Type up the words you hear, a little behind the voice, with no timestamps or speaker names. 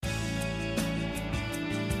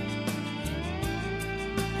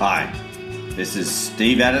Hi, this is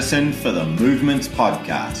Steve Addison for the Movements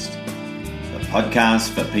Podcast, the podcast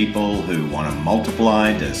for people who want to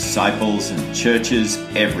multiply disciples and churches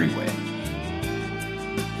everywhere.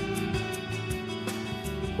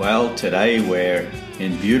 Well, today we're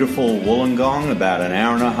in beautiful Wollongong, about an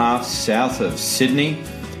hour and a half south of Sydney,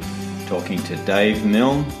 talking to Dave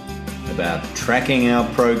Milne about tracking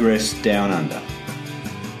our progress down under.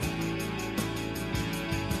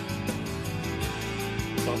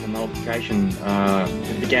 Multiplication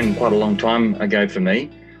began quite a long time ago for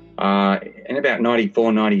me. In about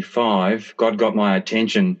 94, 95, God got my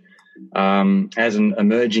attention as an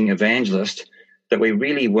emerging evangelist, that we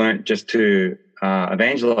really weren't just to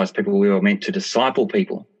evangelize people, we were meant to disciple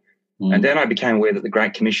people. And then I became aware that the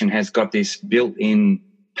Great Commission has got this built-in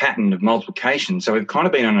pattern of multiplication. So we've kind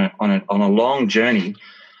of been on a long journey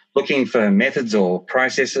looking for methods or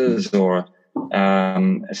processes or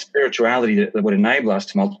a spirituality that would enable us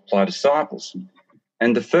to multiply disciples.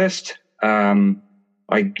 And the first,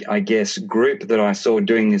 I guess, group that I saw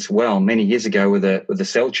doing this well many years ago were the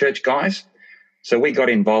Cell Church guys. So we got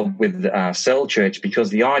involved with Cell Church because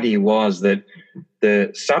the idea was that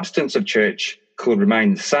the substance of church could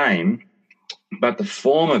remain the same, but the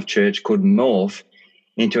form of church could morph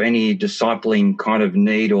into any discipling kind of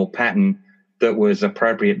need or pattern that was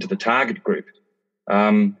appropriate to the target group.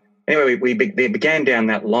 Anyway, we began down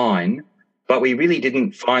that line, but we really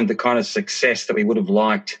didn't find the kind of success that we would have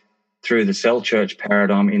liked through the Cell Church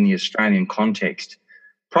paradigm in the Australian context,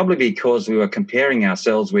 probably because we were comparing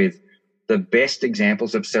ourselves with the best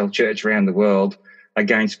examples of Cell Church around the world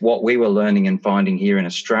against what we were learning and finding here in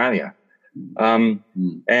Australia. And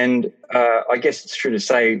I guess it's true to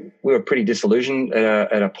say we were pretty disillusioned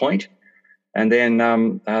at a point. And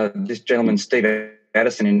then this gentleman, Steve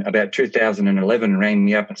Addison, in about 2011 rang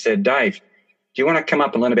me up and said, "Dave, do you want to come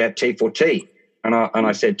up and learn about T4T?" And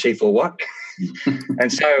I said, "T for what?" And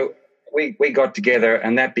so we got together,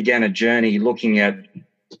 and that began a journey looking at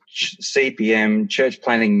CPM, church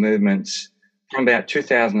planting movements, from about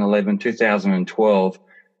 2011, 2012,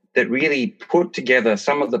 that really put together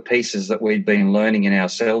some of the pieces that we'd been learning in our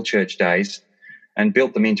Cell Church days and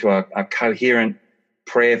built them into a coherent,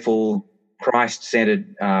 prayerful,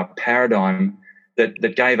 Christ-centered paradigm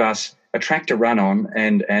that gave us a track to run on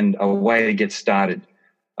and a way to get started.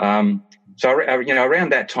 So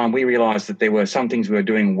around that time, we realised that there were some things we were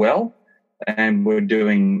doing well, and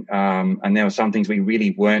and there were some things we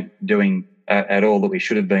really weren't doing at all that we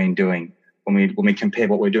should have been doing when we compare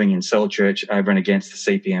what we're doing in Cell Church over and against the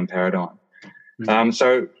CPM paradigm.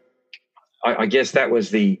 So I guess that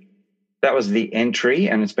was the entry,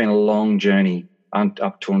 and it's been a long journey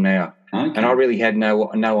up till now. Okay. And I really had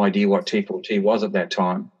no idea what T4T was at that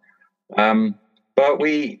time. But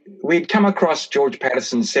we'd come across George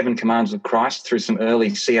Patterson's 7 Commands of Christ through some early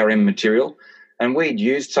CRM material, and we'd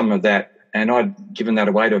used some of that, and I'd given that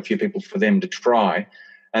away to a few people for them to try.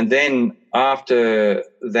 And then after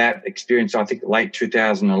that experience, I think late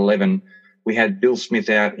 2011, we had Bill Smith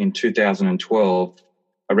out in 2012,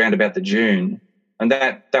 around about the June, and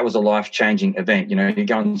that was a life-changing event. You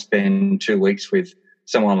go and spend 2 weeks with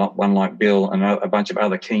someone like Bill and a bunch of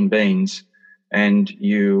other keen beans, and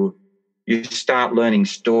you start learning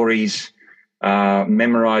stories,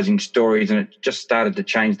 memorizing stories, and it just started to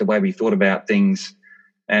change the way we thought about things.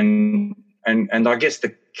 And I guess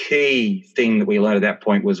the key thing that we learned at that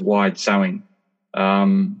point was wide sowing.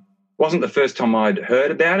 Wasn't the first time I'd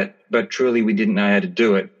heard about it, but truly we didn't know how to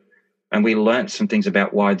do it. And we learnt some things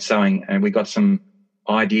about wide sowing, and we got some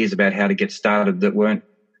ideas about how to get started that weren't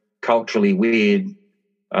culturally weird.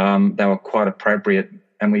 They were quite appropriate,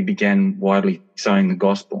 and we began widely sowing the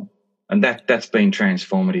gospel. And that's been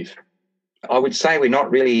transformative. I would say we're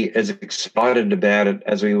not really as excited about it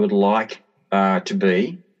as we would like to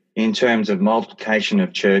be in terms of multiplication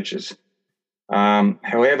of churches.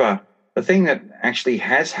 However, the thing that actually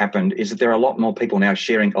has happened is that there are a lot more people now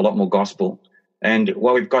sharing a lot more gospel. And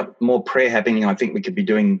while we've got more prayer happening, I think we could be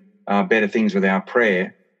doing better things with our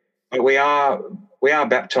prayer. But we are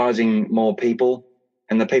baptising more people,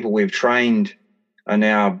 and the people we've trained are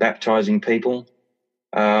now baptising people.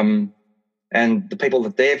 And the people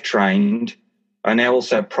that they've trained are now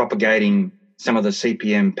also propagating some of the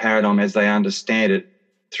CPM paradigm as they understand it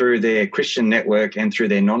through their Christian network and through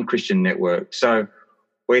their non-Christian network. So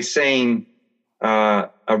we're seeing a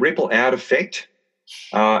ripple out effect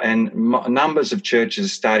and numbers of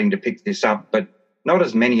churches starting to pick this up, but not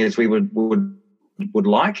as many as we would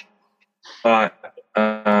like, but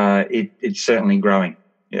it's certainly growing.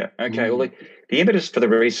 Yeah. Okay. Well, the impetus for the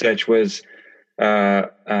research was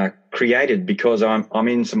created because I'm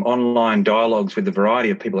in some online dialogues with a variety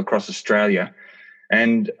of people across Australia,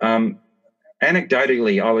 And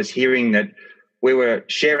anecdotally, I was hearing that we were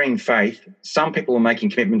sharing faith. Some people were making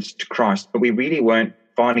commitments to Christ, but we really weren't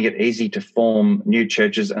finding it easy to form new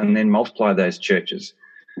churches and then multiply those churches.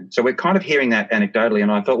 So we're kind of hearing that anecdotally,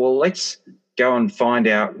 and I thought, well, let's go and find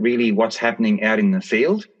out really what's happening out in the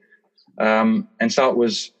field. And so it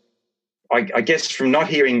was, I guess, from not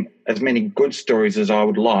hearing as many good stories as I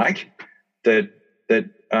would like, that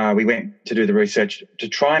we went to do the research to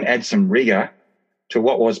try and add some rigour to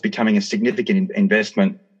what was becoming a significant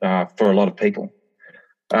investment for a lot of people.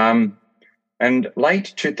 And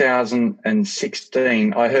late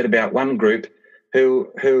 2016, I heard about one group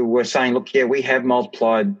who were saying, look, yeah, we have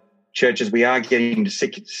multiplied churches. We are getting to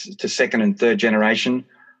second and third generation.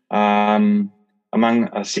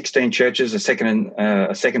 Among 16 churches, a second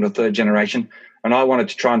or third generation. And I wanted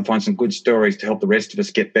to try and find some good stories to help the rest of us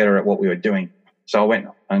get better at what we were doing. So I went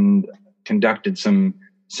and conducted some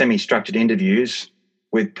semi-structured interviews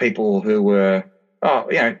with people who were,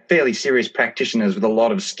 fairly serious practitioners with a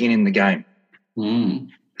lot of skin in the game.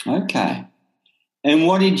 Okay. And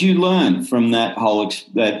what did you learn from that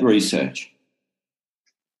that research?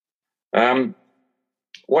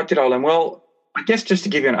 What did I learn? Well, I guess just to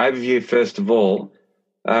give you an overview, first of all,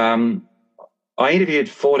 I interviewed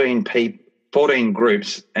 14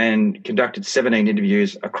 groups and conducted 17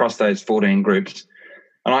 interviews across those 14 groups.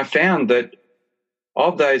 And I found that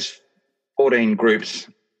of those 14 groups,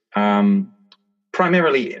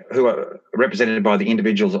 primarily who are represented by the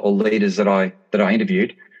individuals or leaders that I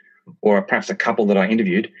interviewed, or perhaps a couple that I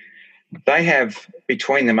interviewed, they have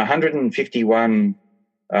between them 151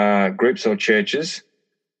 groups or churches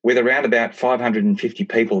with around about 550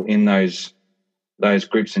 people in those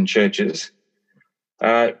groups and churches.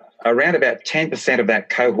 Around about 10% of that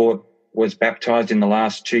cohort was baptised in the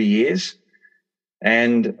last 2 years.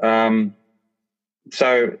 And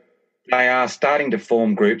so they are starting to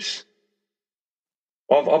form groups.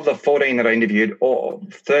 Of the 14 that I interviewed,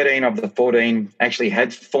 13 of the 14 actually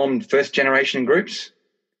had formed first-generation groups,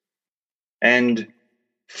 and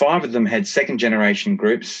 5 of them had second-generation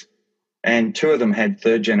groups, and 2 of them had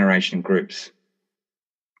third-generation groups.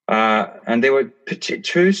 And there were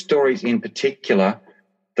 2 stories in particular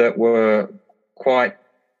that were quite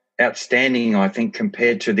outstanding, I think,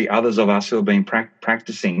 compared to the others of us who have been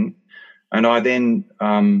practicing. And I then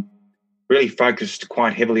really focused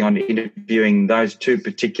quite heavily on interviewing those 2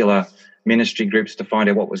 particular ministry groups to find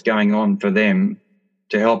out what was going on for them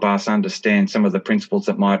to help us understand some of the principles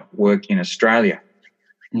that might work in Australia.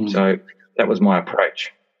 So that was my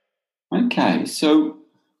approach. Okay, so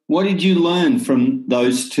what did you learn from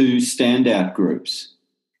those 2 standout groups?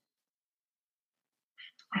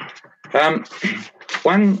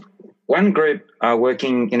 One group are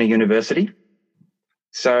working in a university.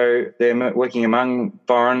 So they're working among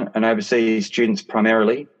foreign and overseas students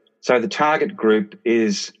primarily. So the target group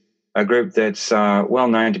is a group that's well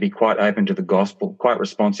known to be quite open to the gospel, quite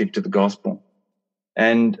responsive to the gospel.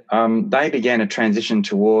 And they began a transition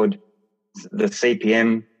toward the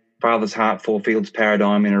CPM, Father's Heart, Four Fields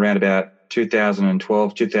paradigm in around about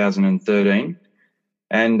 2012, 2013.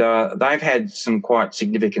 And they've had some quite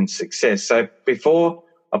significant success. So before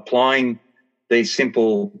applying these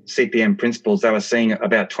simple CPM principles, they were seeing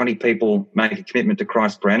about 20 people make a commitment to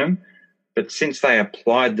Christ per annum. But since they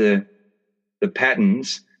applied the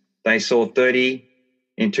patterns, they saw 30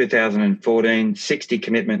 in 2014, 60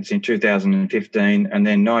 commitments in 2015, and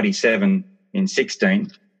then 97 in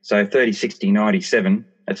 16. So 30, 60, 97.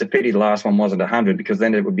 It's a pity the last one wasn't 100, because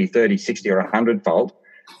then it would be 30, 60 or 100-fold.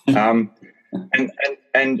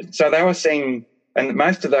 And so they were seeing, and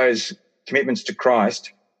most of those commitments to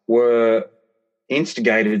Christ were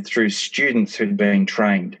instigated through students who'd been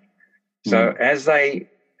trained. So as they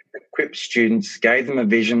equipped students, gave them a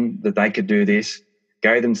vision that they could do this,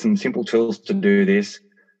 gave them some simple tools to do this,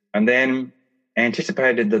 and then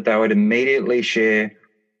anticipated that they would immediately share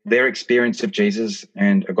their experience of Jesus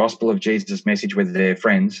and a gospel of Jesus message with their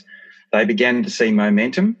friends, they began to see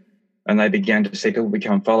momentum, and they began to see people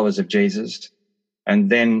become followers of Jesus. And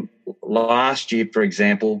then last year, for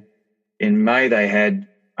example, in May they had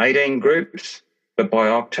 18 groups, but by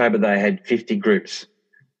October they had 50 groups.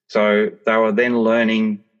 So they were then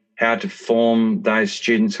learning how to form those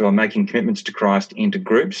students who are making commitments to Christ into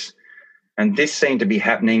groups. And this seemed to be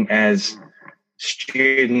happening as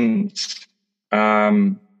students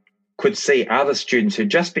could see other students who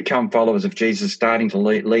just become followers of Jesus starting to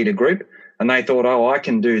lead a group, and they thought, oh, I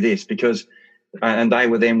can do this, because and they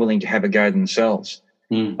were then willing to have a go themselves.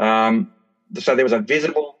 So there was a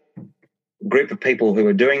visible group of people who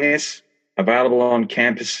were doing this, available on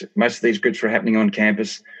campus. Most of these groups were happening on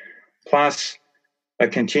campus. Plus, a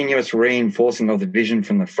continuous reinforcing of the vision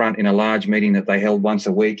from the front in a large meeting that they held once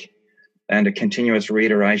a week, and a continuous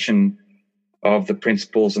reiteration of the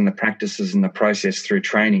principles and the practices and the process through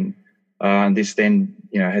training. And this then,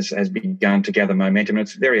 has begun to gather momentum. And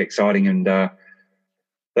it's very exciting. And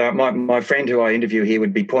my friend who I interview here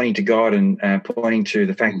would be pointing to God and pointing to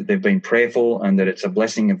the fact that they've been prayerful and that it's a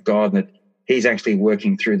blessing of God, and that he's actually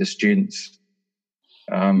working through the students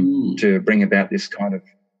to bring about this kind of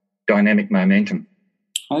dynamic momentum.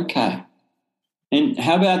 Okay. And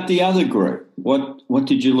how about the other group? What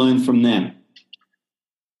did you learn from them?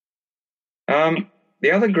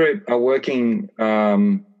 The other group are working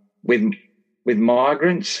with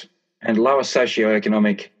migrants and lower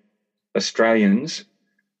socioeconomic Australians,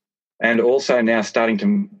 and also now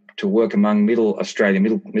starting to work among middle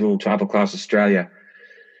to upper class Australia.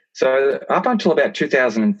 So up until about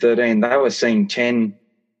 2013, they were seeing 10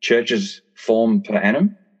 churches form per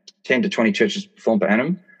annum, 10 to 20 churches form per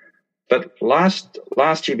annum. But last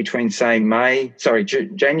year, between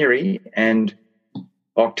January and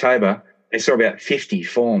October, they saw about 50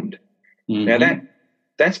 formed. Mm-hmm. Now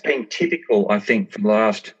that's been typical, I think, for the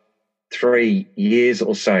last 3 years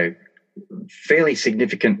or so. Fairly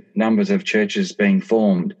significant numbers of churches being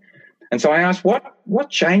formed. And so I asked, what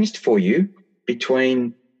changed for you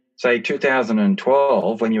between, say,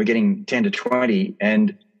 2012, when you were getting 10 to 20,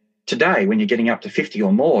 and today, when you're getting up to 50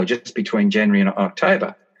 or more, just between January and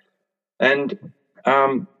October? And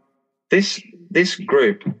this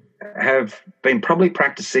group have been probably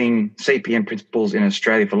practicing CPM principles in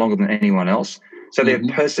Australia for longer than anyone else, so they've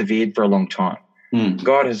persevered for a long time. Mm.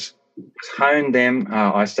 God has honed them.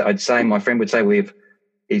 I'd say, my friend would say,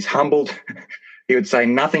 he's humbled. He would say,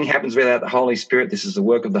 nothing happens without the Holy Spirit. This is the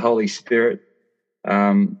work of the Holy Spirit.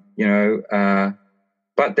 But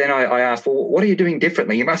then I asked, well, what are you doing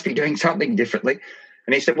differently? You must be doing something differently.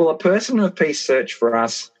 And he said, well, a person of peace search for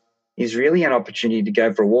us is really an opportunity to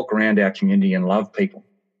go for a walk around our community and love people.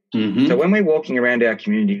 Mm-hmm. So when we're walking around our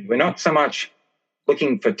community, we're not so much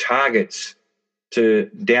looking for targets to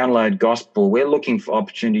download gospel. We're looking for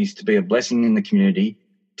opportunities to be a blessing in the community,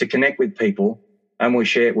 to connect with people, and we'll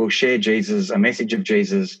share Jesus, a message of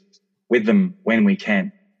Jesus, with them when we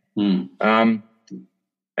can. Mm.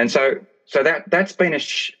 And so that's been a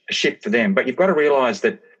shift for them. But you've got to realise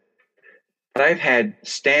that they've had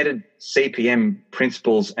standard CPM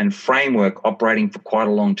principles and framework operating for quite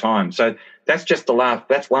a long time. So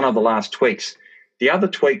that's one of the last tweaks. The other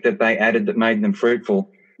tweak that they added that made them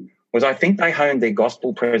fruitful was, I think they honed their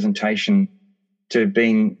gospel presentation to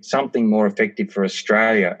being something more effective for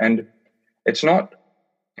Australia. And it's not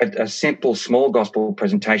a simple, small gospel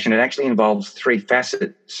presentation. It actually involves 3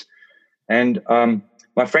 facets. And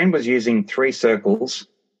my friend was using 3 circles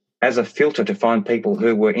as a filter to find people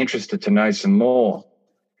who were interested to know some more.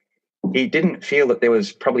 He didn't feel that there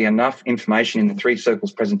was probably enough information in the 3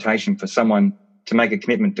 circles presentation for someone to make a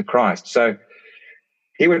commitment to Christ. So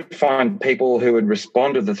he would find people who would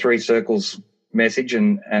respond to the 3 circles message,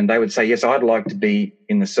 and they would say, yes, I'd like to be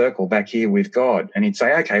in the circle back here with God. And he'd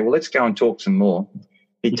say, okay, well, let's go and talk some more.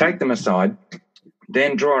 He'd take them aside,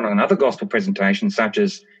 then draw on another gospel presentation, such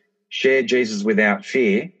as share Jesus without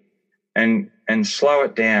fear, and slow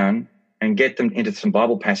it down and get them into some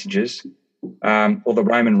Bible passages, or the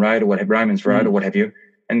Romans Road or what have you,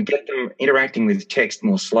 and get them interacting with text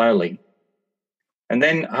more slowly. And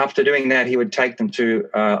then after doing that, he would take them to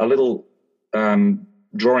a little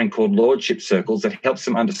drawing called Lordship Circles that helps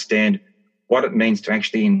them understand what it means to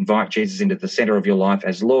actually invite Jesus into the centre of your life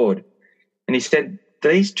as Lord. And he said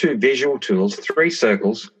these 2 visual tools, 3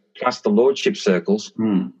 circles plus the Lordship Circles,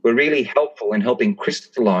 were really helpful in helping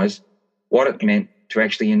crystallise what it meant to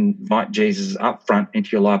actually invite Jesus up front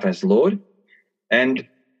into your life as Lord. And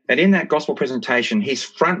in that gospel presentation, he's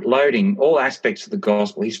front-loading all aspects of the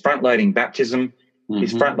gospel. He's front-loading baptism,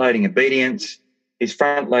 he's front-loading obedience, he's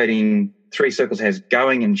front-loading 3 circles has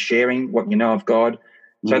going and sharing what you know of God.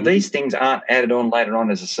 So these things aren't added on later on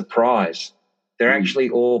as a surprise. They're actually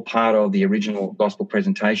all part of the original gospel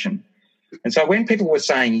presentation. And so when people were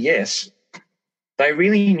saying yes, they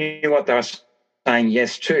really knew what they were saying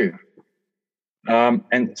yes to.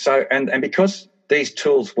 And because these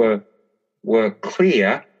tools were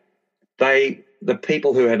clear, the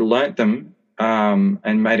people who had learnt them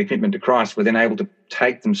and made a commitment to Christ were then able to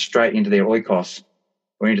take them straight into their oikos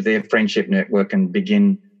or into their friendship network and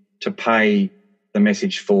begin to pay the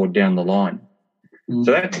message forward down the line.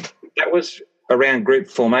 So that was around group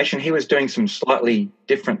formation. He was doing some slightly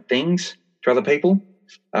different things to other people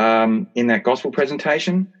in that gospel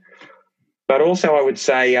presentation. But also I would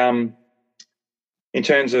say in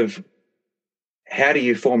terms of how do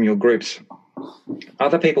you form your groups,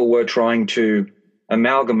 other people were trying to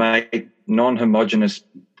amalgamate non-homogeneous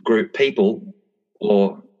group people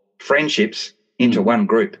or friendships into one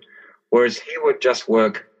group, whereas he would just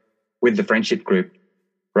work with the friendship group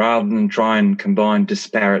rather than try and combine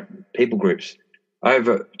disparate people groups.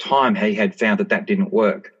 Over time, he had found that didn't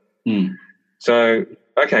work. So,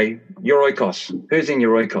 okay, your oikos. Who's in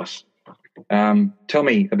your oikos? Tell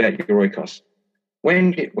me about your oikos.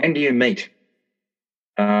 When do you meet?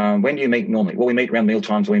 When do you meet normally? Well, we meet around meal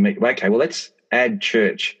times. Okay, well, let's add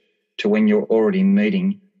church to when you're already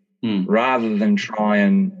meeting rather than try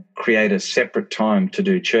and create a separate time to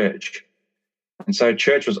do church. And so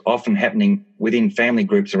church was often happening within family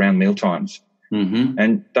groups around meal times.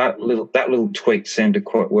 And that little tweak seemed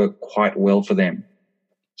to work quite well for them.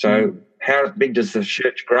 So how big does the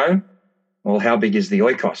church grow? Well, how big is the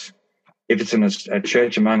oikos? If it's a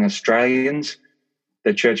church among Australians,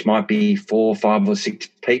 the church might be 4, 5 or 6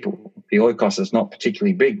 people. The oikos is not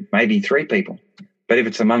particularly big, maybe 3 people. But if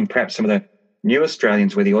it's among perhaps some of the new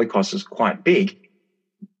Australians where the oikos is quite big,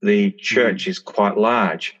 the church is quite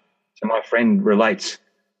large. So my friend relates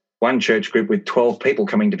one church group with 12 people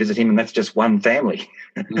coming to visit him, and that's just one family.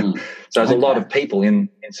 So there's a lot of people in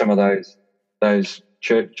some of those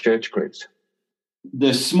church groups.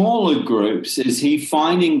 The smaller groups, is he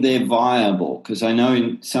finding they're viable? Because I know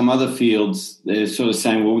in some other fields they're sort of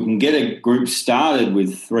saying, well, we can get a group started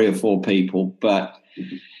with 3 or 4 people, but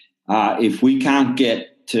if we can't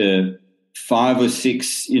get to 5 or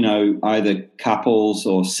 6, either couples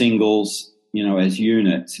or singles, as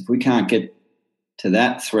units, if we can't get to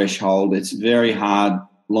that threshold, it's very hard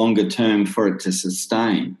longer term for it to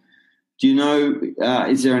sustain. Do you know,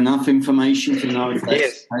 is there enough information to know if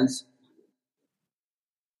that's the case?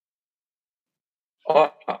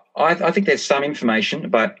 I think there's some information,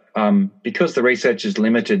 but because the research is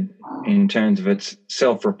limited in terms of its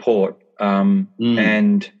self-report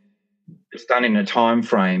and it's done in a time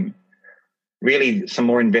frame, really some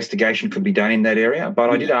more investigation could be done in that area.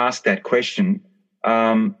 But I did ask that question,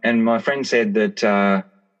 and my friend said that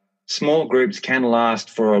small groups can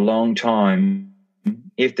last for a long time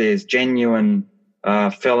if there's genuine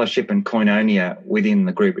fellowship and koinonia within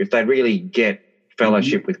the group. If they really get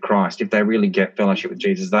fellowship with Christ, if they really get fellowship with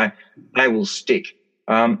Jesus, they will stick.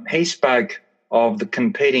 He spoke of the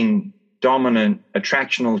competing dominant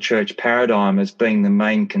attractional church paradigm as being the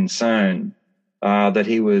main concern, that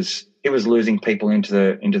he was losing people into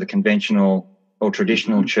the conventional or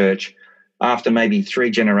traditional church after maybe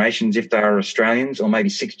 3 generations if they are Australians, or maybe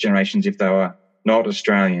 6 generations if they were not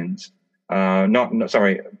Australians. Not new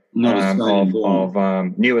Australian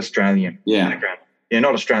background. Yeah,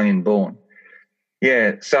 not Australian born.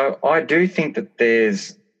 Yeah, so I do think that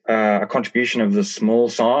there's a contribution of the small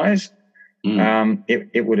size.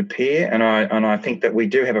 It would appear, and I think that we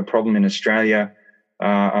do have a problem in Australia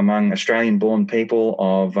among Australian-born people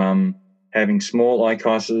of having small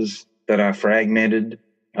oikoses that are fragmented.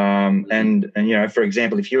 And for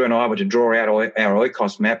example, if you and I were to draw out our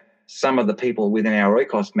oikos map, some of the people within our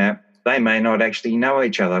oikos map, they may not actually know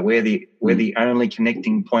each other. We're the only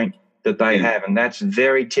connecting point that they have, and that's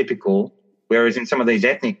very typical. Whereas in some of these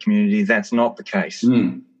ethnic communities, that's not the case.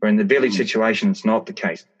 Or in the village situation, it's not the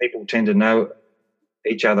case. People tend to know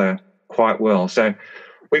each other quite well. So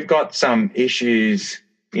we've got some issues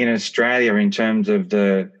in Australia in terms of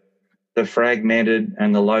the fragmented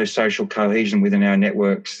and the low social cohesion within our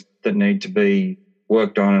networks that need to be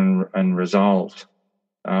worked on and resolved.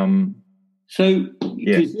 Because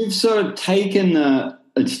you've sort of taken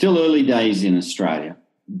it's still early days in Australia,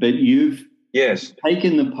 but you've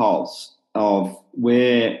taken the pulse of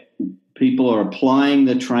where people are applying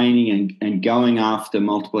the training and going after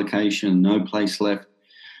multiplication, no place left.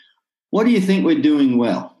 What do you think we're doing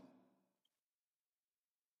well?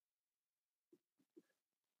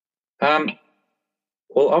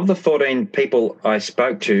 Well, of the 14 people I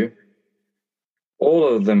spoke to, all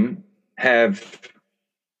of them have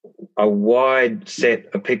a wide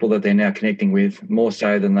set of people that they're now connecting with, more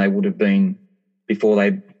so than they would have been before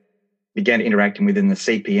they began interacting within the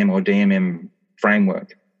CPM or DMM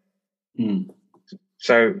framework.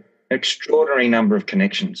 So extraordinary number of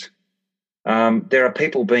connections. There are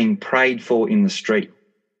people being prayed for in the street.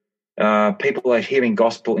 People are hearing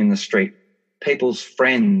gospel in the street. People's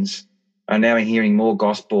friends are now hearing more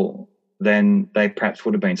gospel than they perhaps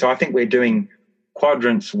would have been. So I think we're doing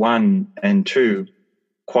quadrants 1 and 2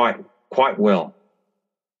 quite well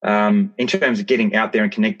in terms of getting out there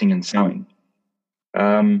and connecting and sowing.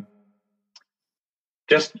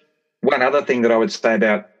 Just one other thing that I would say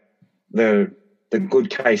about the good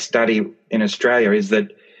case study in Australia is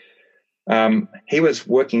that he was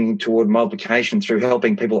working toward multiplication through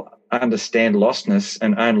helping people understand lostness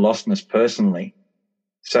and own lostness personally.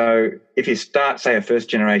 So if you start, say, a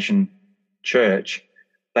first-generation church,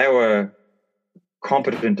 they were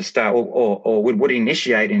competent to start or would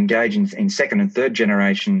initiate and engage in second and third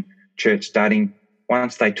generation church starting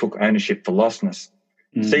once they took ownership for lostness.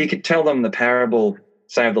 So you could tell them the parable,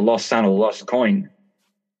 say, of the lost son or the lost coin.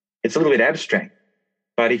 It's a little bit abstract.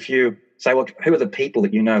 But if you say, well, who are the people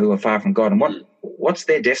that you know who are far from God, and what's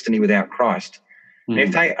their destiny without Christ? And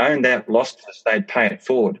if they own that lostness, they'd pay it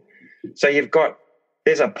forward. So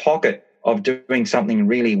there's a pocket of doing something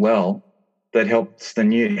really well that helps the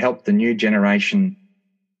new generation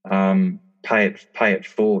pay it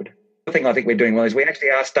forward. The thing I think we're doing well is we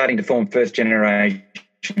actually are starting to form first generation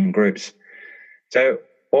groups. So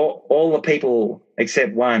all the people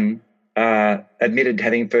except one admitted to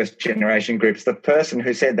having first generation groups. The person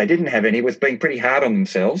who said they didn't have any was being pretty hard on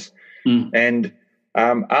themselves, and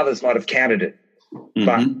others might have countered it.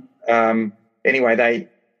 But anyway,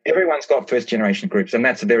 everyone's got first generation groups, and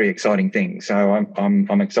that's a very exciting thing. So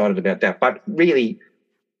I'm excited about that. But really,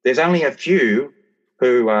 there's only a few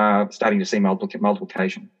who are starting to see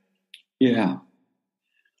multiplication. Yeah.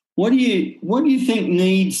 What do you think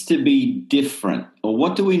needs to be different, or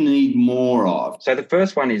what do we need more of? So the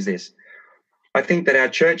first one is this. I think that our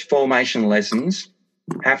church formation lessons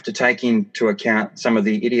have to take into account some of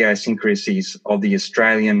the idiosyncrasies of the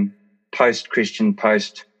Australian post-Christian,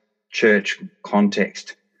 post-church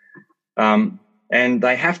context. And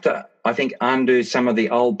they have to, I think, undo some of the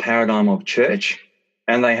old paradigm of church,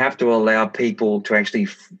 and they have to allow people to actually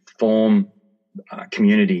form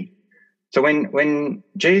community. So when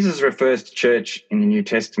Jesus refers to church in the New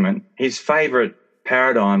Testament, his favourite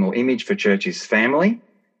paradigm or image for church is family,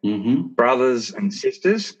 brothers and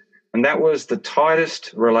sisters, and that was the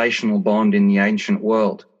tightest relational bond in the ancient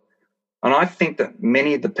world. And I think that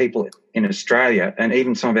many of the people in Australia, and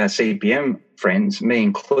even some of our CPM friends, me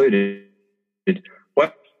included,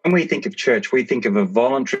 when we think of church, we think of a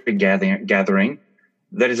voluntary gathering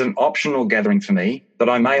that is an optional gathering for me that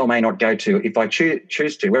I may or may not go to if I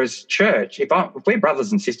choose to. Whereas church, if we're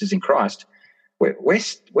brothers and sisters in Christ, we're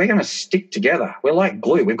going to stick together. We're like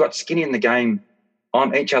glue. We've got skin in the game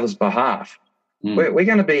on each other's behalf. We're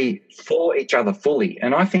going to be for each other fully.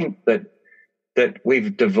 And I think that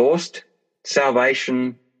we've divorced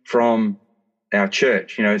salvation from our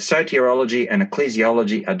church. You know, soteriology and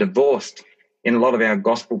ecclesiology are divorced in a lot of our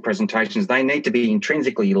gospel presentations. They need to be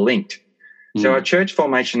intrinsically linked. So our church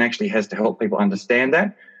formation actually has to help people understand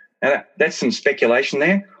that. Now, that's some speculation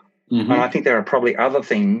there. And I think there are probably other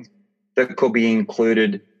things that could be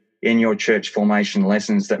included in your church formation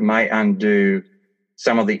lessons that may undo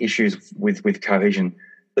some of the issues with cohesion.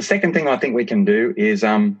 The second thing I think we can do is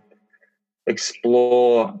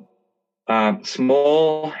explore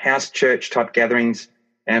small house church type gatherings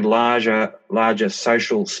and larger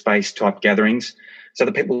social space type gatherings, so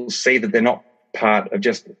that people see that they're not part of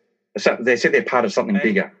they see they're part of something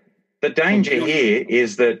bigger. The danger here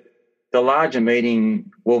is that the larger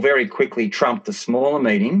meeting will very quickly trump the smaller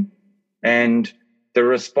meeting, and the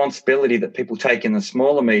responsibility that people take in the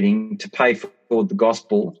smaller meeting to pay for the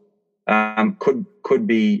gospel could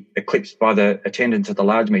be eclipsed by the attendance at the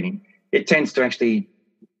large meeting. It tends to actually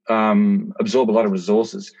absorb a lot of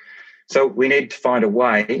resources. So we need to find a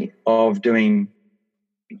way of doing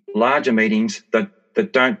larger meetings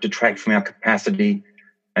that don't detract from our capacity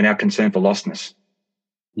and our concern for lostness.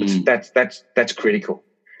 That's critical.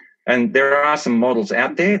 And there are some models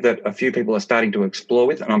out there that a few people are starting to explore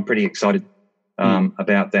with, and I'm pretty excited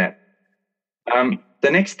about that. The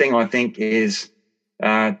next thing I think is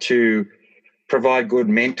to provide good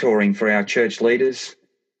mentoring for our church leaders,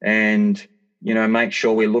 and make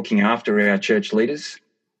sure we're looking after our church leaders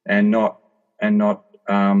and not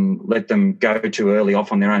let them go too early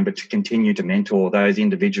off on their own, but to continue to mentor those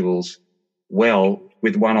individuals well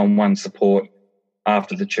with one-on-one support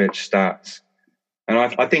after the church starts. And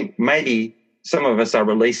I think maybe some of us are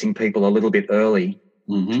releasing people a little bit early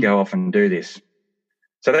to go off and do this.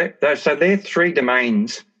 So there are three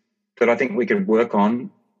domains that I think we could work on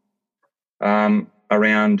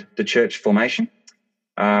around the church formation.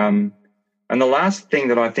 And the last thing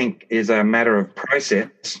that I think is a matter of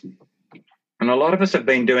process, and a lot of us have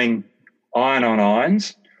been doing iron on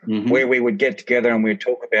irons, where we would get together and we'd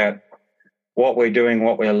talk about what we're doing,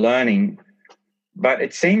 what we're learning. But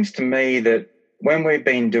it seems to me that when we've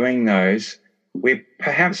been doing those, we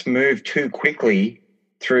perhaps move too quickly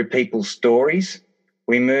through people's stories.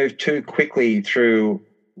 We move too quickly through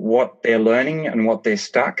what they're learning and what they're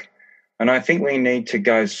stuck. And I think we need to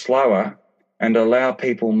go slower and allow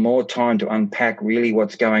people more time to unpack really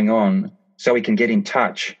what's going on, so we can get in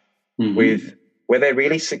touch with where they're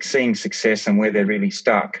really seeing success and where they're really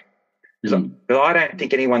stuck. Because I don't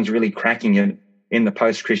think anyone's really cracking it in the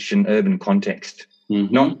post-Christian urban context.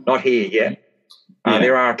 Not here yet.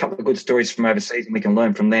 There are a couple of good stories from overseas and we can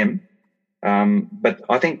learn from them. But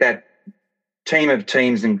I think that team of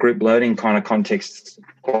teams and group learning kind of context is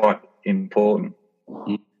quite important.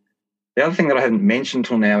 The other thing that I haven't mentioned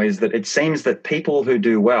till now is that it seems that people who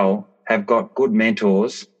do well have got good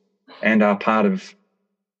mentors and are part of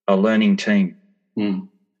a learning team.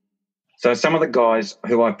 So some of the guys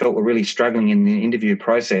who I felt were really struggling in the interview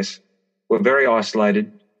process were very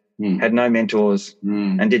isolated, had no mentors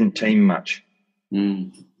and didn't team much.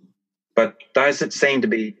 But those that seemed to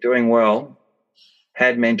be doing well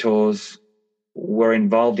had mentors, were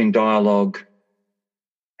involved in dialogue,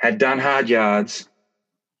 had done hard yards,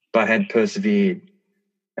 but had persevered.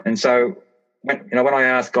 And so, when I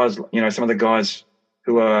asked guys, some of the guys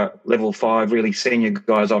who are level 5, really senior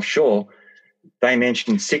guys offshore, they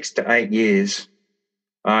mentioned 6 to 8 years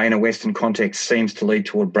in a Western context seems to lead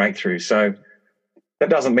toward breakthrough. So that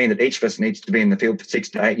doesn't mean that each of us needs to be in the field for 6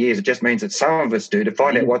 to 8 years. It just means that some of us do, to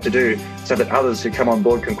find out what to do so that others who come on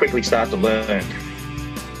board can quickly start to learn.